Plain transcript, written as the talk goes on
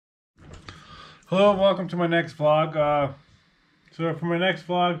Hello, welcome to my next vlog. So for my next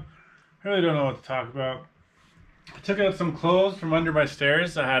vlog, I really don't know what to talk about. I took out some clothes from under my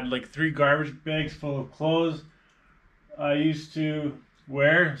stairs. I had like 3 garbage bags full of clothes I used to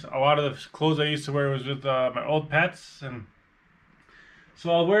wear. A lot of the clothes I used to wear was with my old pets, and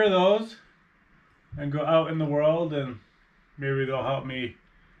so I'll wear those and go out in the world, and maybe they'll help me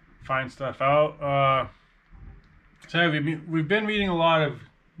find stuff out. So we've been meeting a lot of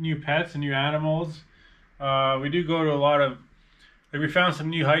new pets and new animals. We do go to a lot of, like, we found some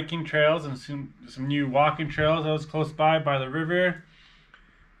new hiking trails and some new walking trails that was close by the river.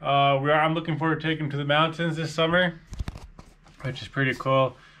 I'm looking forward to taking to the mountains this summer, which is pretty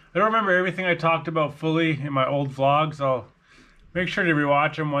cool. I don't remember everything I talked about fully in my old vlogs. I'll make sure to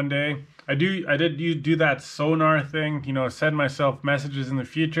rewatch them one day. I did do that sonar thing, you know, send myself messages in the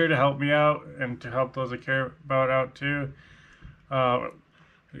future to help me out and to help those I care about out too.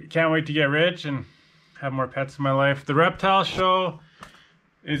 Can't wait to get rich and have more pets in my life. The reptile show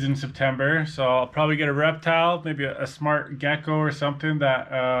is in September, so I'll probably get a reptile, maybe a smart gecko or something that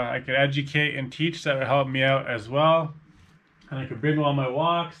I could educate and teach that would help me out as well. And I could bring them on my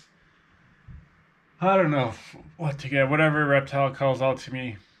walks. I don't know what to get, whatever reptile calls out to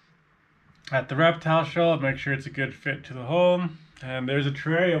me at the reptile show. I'll make sure it's a good fit to the home. And there's a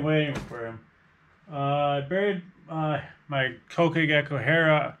terrarium waiting for him. I buried my Coca Gecko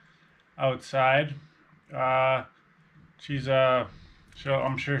Hera outside. I'm sure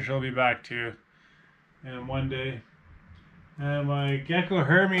she'll be back too in one day. And my Gecko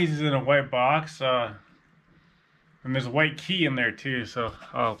Hermes is in a white box. And there's a white key in there too, so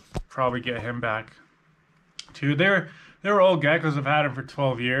I'll probably get him back too. They were old geckos. I've had them for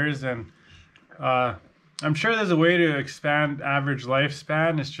 12 years, and I'm sure there's a way to expand average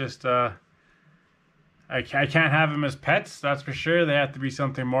lifespan. It's just I can't have them as pets, that's for sure. They have to be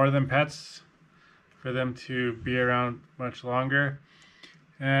something more than pets for them to be around much longer.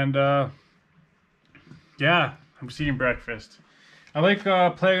 And yeah, I'm just eating breakfast. I like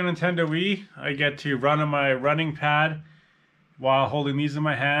playing on Nintendo Wii. I get to run on my running pad while holding these in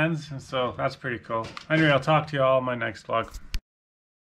my hands, and so that's pretty cool. Anyway, I'll talk to you all in my next vlog.